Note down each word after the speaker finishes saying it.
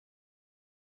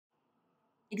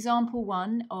Example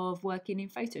 1 of working in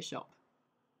Photoshop.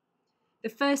 The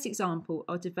first example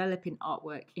of developing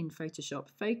artwork in Photoshop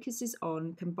focuses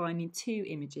on combining two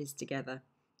images together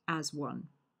as one.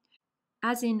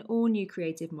 As in all new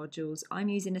creative modules, I'm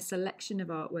using a selection of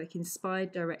artwork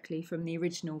inspired directly from the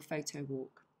original photo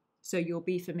walk. So you'll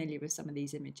be familiar with some of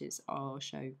these images I'll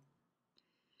show.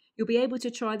 You'll be able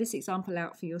to try this example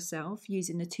out for yourself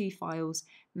using the two files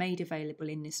made available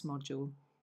in this module.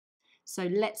 So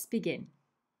let's begin.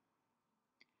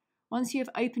 Once you have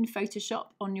opened Photoshop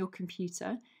on your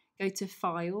computer, go to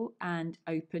File and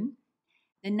Open.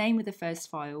 The name of the first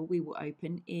file we will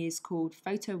open is called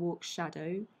Photo Walk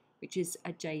Shadow, which is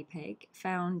a JPEG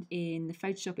found in the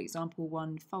Photoshop Example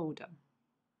 1 folder.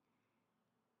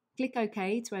 Click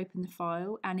OK to open the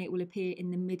file and it will appear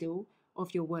in the middle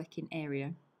of your working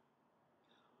area.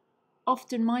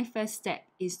 Often my first step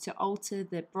is to alter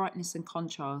the brightness and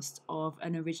contrast of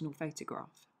an original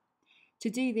photograph. To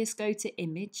do this, go to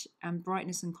Image and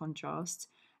Brightness and Contrast,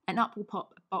 and up will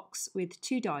pop a box with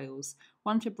two dials,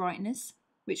 one for brightness,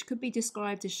 which could be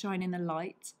described as shining a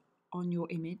light on your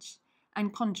image,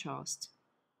 and contrast,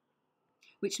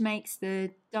 which makes the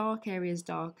dark areas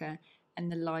darker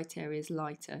and the light areas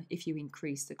lighter if you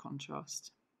increase the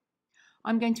contrast.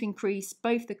 I'm going to increase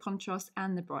both the contrast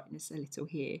and the brightness a little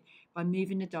here by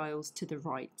moving the dials to the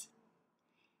right.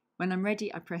 When I'm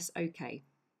ready, I press OK.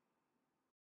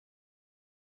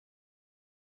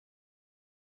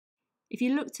 If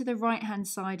you look to the right-hand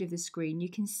side of the screen, you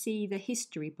can see the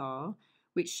history bar,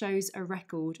 which shows a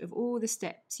record of all the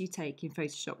steps you take in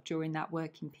Photoshop during that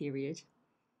working period.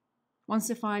 Once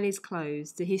the file is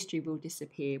closed, the history will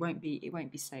disappear, it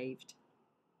won't be saved.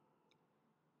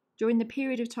 During the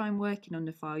period of time working on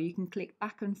the file, you can click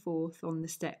back and forth on the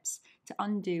steps to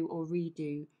undo or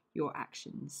redo your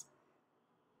actions.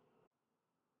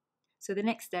 So the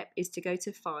next step is to go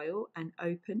to File and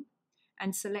Open,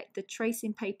 and select the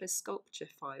Tracing Paper Sculpture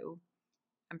file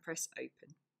and press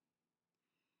Open.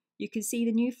 You can see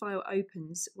the new file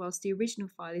opens whilst the original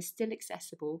file is still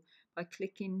accessible by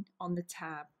clicking on the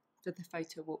tab for the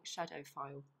Photo Walk Shadow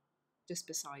file just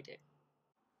beside it.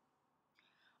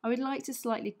 I would like to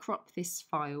slightly crop this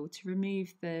file to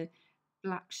remove the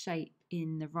black shape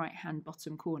in the right-hand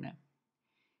bottom corner.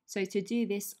 So to do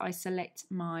this, I select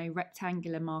my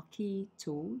rectangular marquee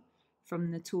tool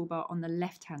from the toolbar on the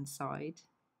left-hand side,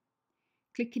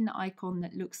 clicking the icon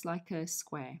that looks like a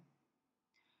square.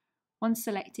 Once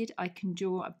selected, I can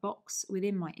draw a box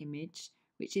within my image,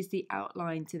 which is the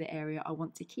outline to the area I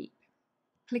want to keep.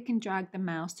 Click and drag the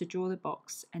mouse to draw the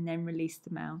box and then release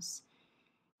the mouse.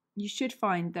 You should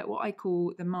find that what I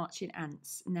call the marching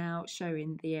ants now show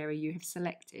in the area you have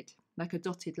selected, like a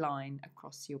dotted line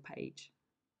across your page.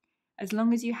 As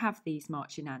long as you have these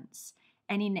marching ants,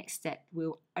 any next step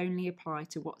will only apply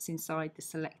to what's inside the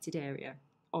selected area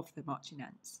of the marching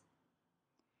ants.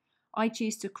 I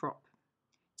choose to crop.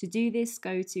 To do this,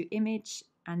 go to Image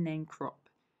and then Crop,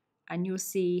 and you'll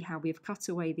see how we've cut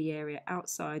away the area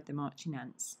outside the marching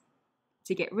ants.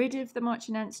 To get rid of the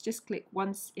marching ants, just click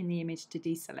once in the image to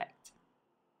deselect.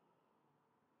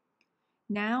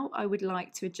 Now I would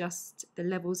like to adjust the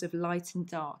levels of light and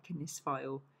dark in this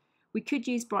file. We could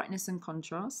use brightness and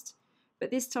contrast, but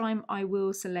this time I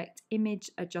will select Image,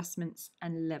 Adjustments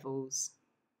and Levels.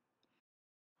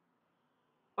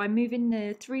 By moving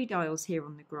the three dials here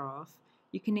on the graph,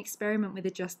 you can experiment with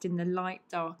adjusting the light,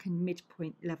 dark and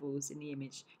midpoint levels in the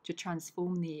image to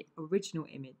transform the original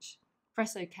image.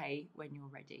 Press OK when you're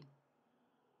ready.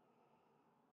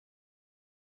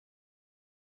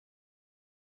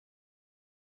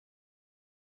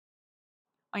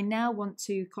 I now want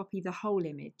to copy the whole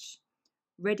image,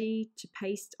 ready to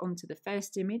paste onto the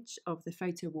first image of the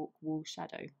Photo Walk Wall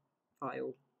Shadow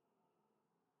file.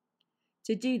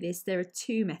 To do this, there are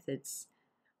two methods.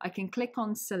 I can click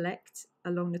on Select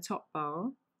along the top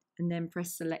bar and then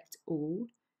press Select All,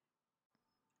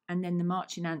 and then the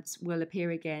marching ants will appear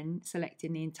again,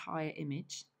 selecting the entire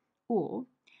image. Or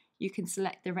you can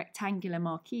select the rectangular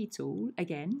marquee tool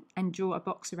again and draw a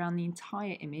box around the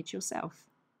entire image yourself.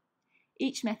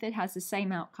 Each method has the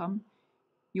same outcome.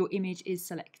 Your image is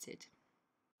selected.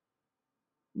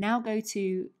 Now go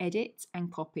to Edit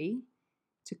and Copy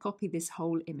to copy this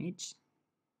whole image.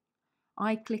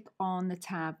 I click on the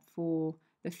tab for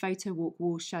the Photo Walk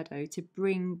Wall Shadow to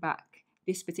bring back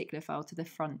this particular file to the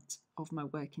front of my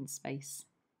working space.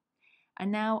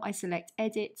 And now I select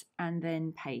Edit and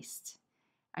then Paste.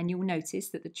 And you'll notice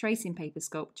that the Tracing Paper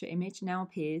Sculpture image now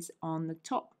appears on the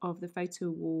top of the Photo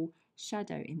Wall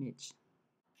Shadow image.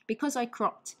 Because I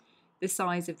cropped the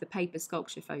size of the paper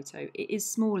sculpture photo, it is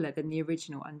smaller than the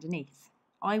original underneath.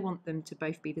 I want them to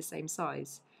both be the same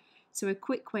size. So a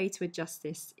quick way to adjust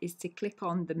this is to click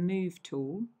on the Move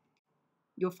tool.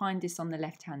 You'll find this on the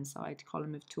left-hand side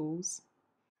column of tools.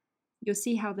 You'll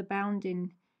see how the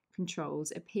bounding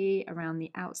controls appear around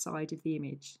the outside of the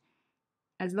image.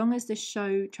 As long as the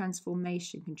Show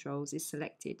Transformation controls is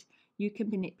selected, you can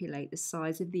manipulate the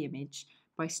size of the image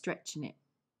by stretching it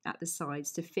at the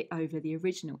sides to fit over the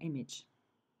original image.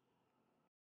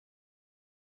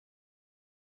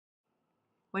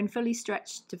 When fully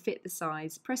stretched to fit the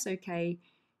size, press OK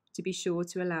to be sure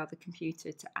to allow the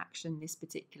computer to action this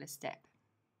particular step.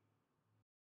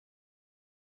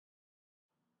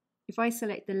 If I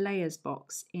select the Layers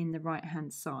box in the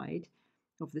right-hand side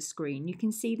of the screen, you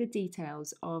can see the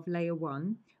details of Layer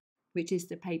 1, which is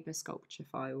the paper sculpture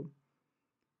file.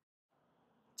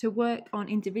 To work on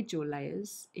individual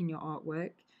layers in your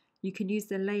artwork, you can use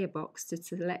the Layer box to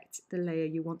select the layer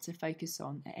you want to focus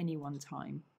on at any one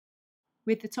time.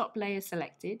 With the top layer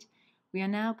selected, we are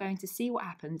now going to see what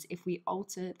happens if we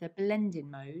alter the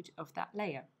blending mode of that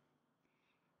layer.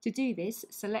 To do this,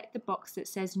 select the box that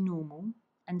says Normal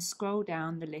and scroll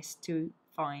down the list to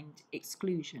find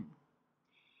Exclusion.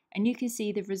 And you can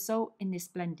see the result in this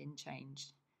blending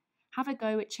change. Have a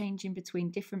go at changing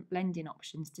between different blending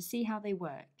options to see how they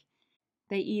work.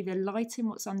 They either lighten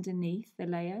what's underneath the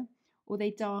layer or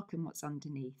they darken what's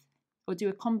underneath, or do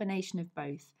a combination of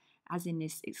both, as in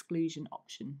this exclusion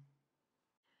option.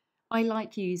 I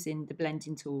like using the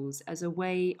blending tools as a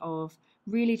way of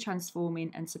really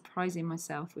transforming and surprising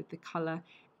myself with the colour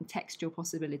and textural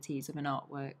possibilities of an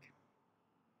artwork.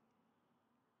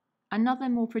 Another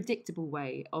more predictable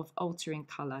way of altering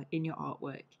colour in your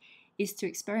artwork is to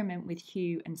experiment with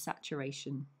hue and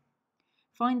saturation.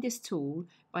 Find this tool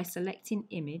by selecting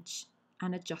Image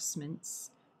and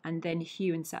Adjustments and then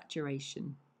Hue and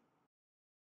Saturation.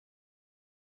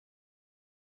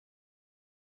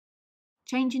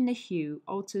 Changing the hue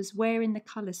alters where in the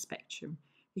colour spectrum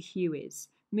the hue is,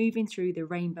 moving through the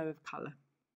rainbow of colour.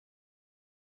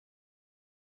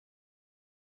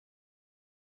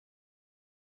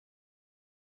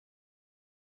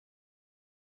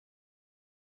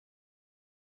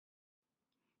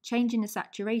 Changing the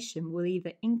saturation will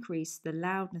either increase the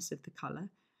loudness of the colour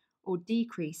or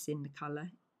decrease in the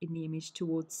colour in the image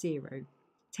towards 0,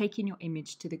 taking your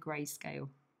image to the grayscale.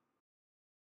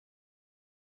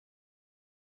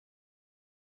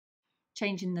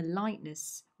 Changing the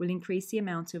lightness will increase the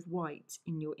amount of white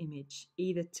in your image,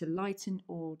 either to lighten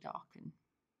or darken.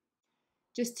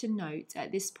 Just to note,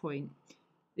 at this point,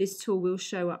 this tool will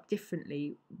show up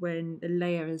differently when the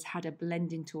layer has had a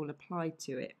blending tool applied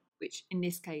to it, which in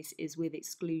this case is with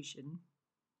exclusion.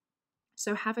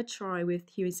 So have a try with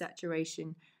hue and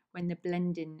saturation when the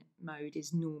blending mode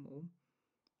is normal,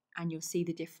 and you'll see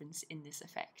the difference in this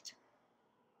effect.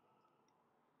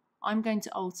 I'm going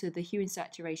to alter the hue and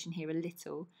saturation here a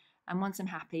little, and once I'm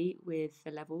happy with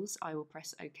the levels, I will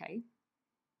press OK.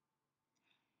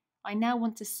 I now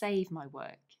want to save my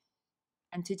work,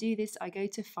 and to do this I go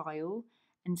to File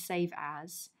and Save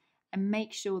As, and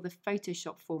make sure the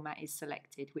Photoshop format is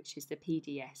selected, which is the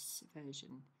PDS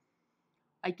version.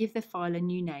 I give the file a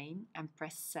new name and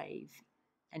press Save,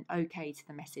 and OK to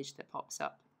the message that pops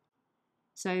up.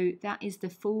 So that is the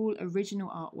full original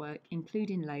artwork,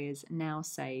 including layers, now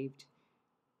saved.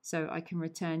 So I can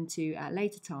return to at a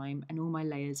later time and all my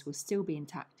layers will still be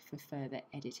intact for further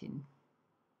editing.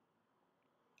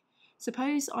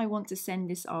 Suppose I want to send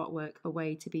this artwork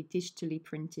away to be digitally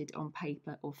printed on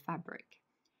paper or fabric.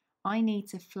 I need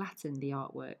to flatten the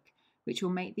artwork, which will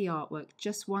make the artwork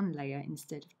just one layer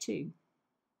instead of two.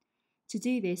 To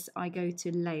do this, I go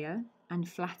to Layer and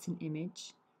Flatten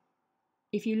Image.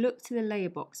 If you look to the layer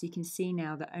box, you can see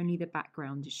now that only the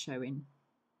background is showing.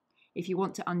 If you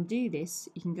want to undo this,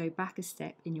 you can go back a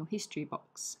step in your history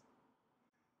box.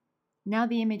 Now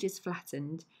the image is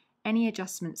flattened, any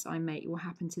adjustments I make will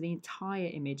happen to the entire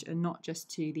image and not just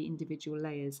to the individual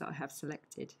layers that I have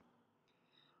selected.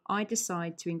 I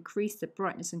decide to increase the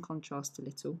brightness and contrast a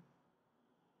little,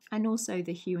 and also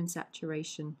the hue and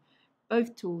saturation,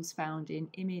 both tools found in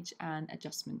Image and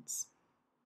Adjustments.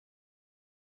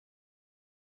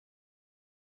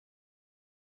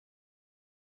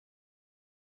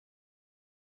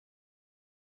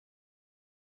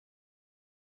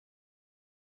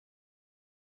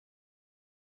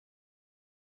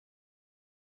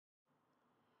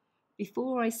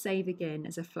 Before I save again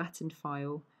as a flattened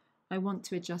file, I want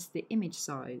to adjust the image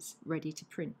size ready to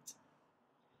print.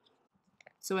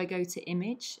 So I go to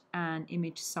Image and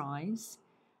Image Size.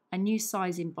 A new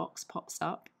sizing box pops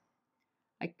up.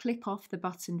 I click off the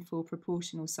button for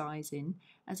proportional sizing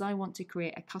as I want to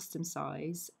create a custom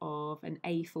size of an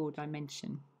A4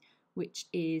 dimension, which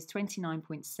is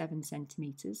 29.7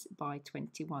 centimetres by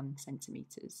 21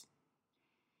 centimetres.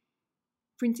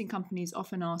 Printing companies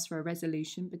often ask for a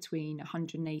resolution between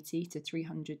 180 to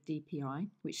 300 dpi,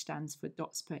 which stands for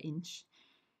dots per inch.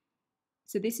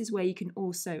 So this is where you can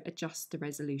also adjust the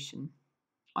resolution.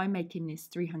 I'm making this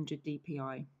 300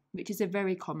 dpi, which is a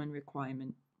very common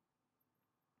requirement.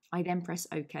 I then press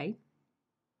OK.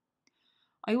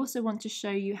 I also want to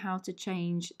show you how to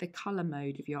change the colour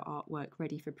mode of your artwork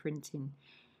ready for printing.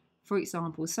 For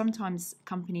example, sometimes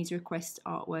companies request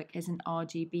artwork as an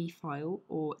RGB file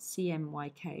or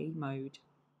CMYK mode.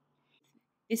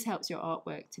 This helps your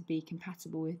artwork to be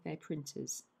compatible with their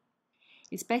printers.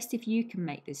 It's best if you can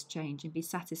make this change and be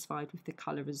satisfied with the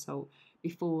colour result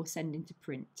before sending to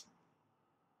print.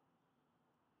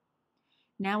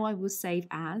 Now I will save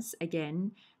as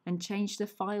again and change the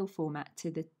file format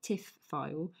to the TIFF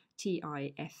file,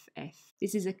 TIFF.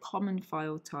 This is a common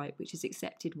file type which is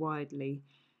accepted widely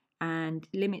and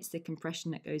limits the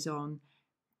compression that goes on,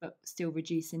 but still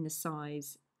reducing the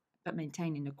size but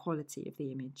maintaining the quality of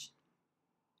the image.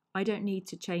 I don't need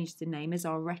to change the name as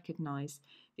I'll recognise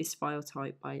this file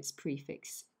type by its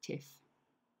prefix TIFF.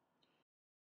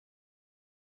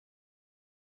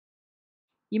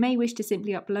 You may wish to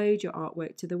simply upload your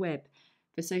artwork to the web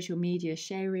for social media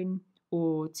sharing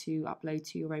or to upload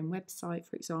to your own website,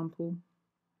 for example.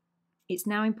 It's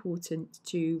now important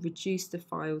to reduce the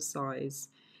file size.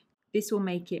 This will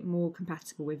make it more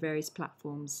compatible with various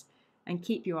platforms and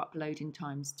keep your uploading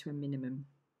times to a minimum.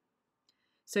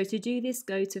 So to do this,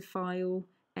 go to File,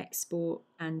 Export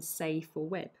and Save for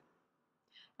Web.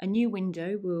 A new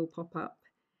window will pop up.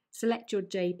 Select your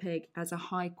JPEG as a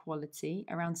high quality,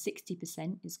 around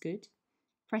 60% is good.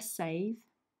 Press Save.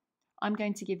 I'm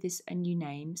going to give this a new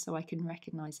name so I can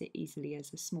recognise it easily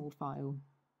as a small file.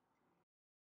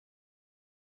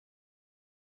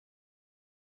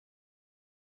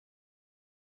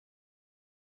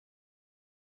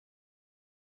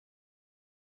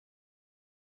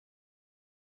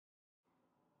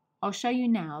 I'll show you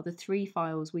now the 3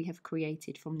 files we have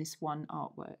created from this one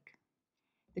artwork.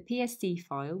 The PSD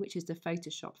file, which is the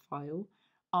Photoshop file,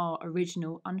 our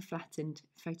original unflattened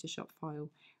Photoshop file,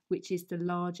 which is the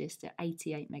largest at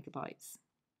 88 megabytes.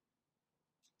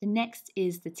 The next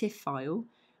is the TIFF file,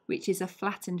 which is a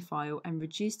flattened file and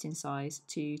reduced in size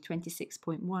to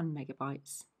 26.1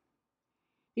 megabytes.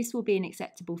 This will be an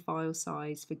acceptable file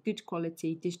size for good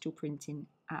quality digital printing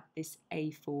at this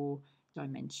A4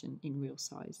 dimension in real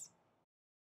size.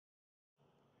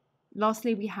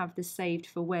 Lastly, we have the saved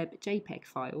for web JPEG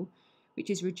file, which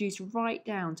is reduced right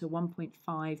down to 1.5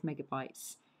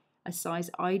 megabytes, a size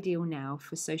ideal now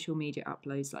for social media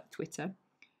uploads like Twitter,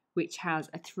 which has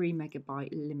a 3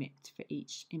 megabyte limit for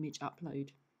each image upload.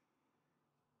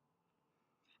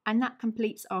 And that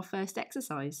completes our first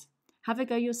exercise. Have a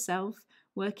go yourself,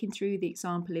 working through the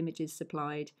example images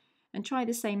supplied, and try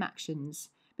the same actions,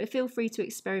 but feel free to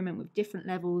experiment with different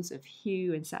levels of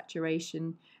hue and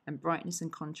saturation and brightness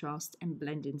and contrast and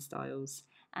blending styles,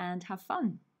 and have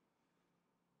fun.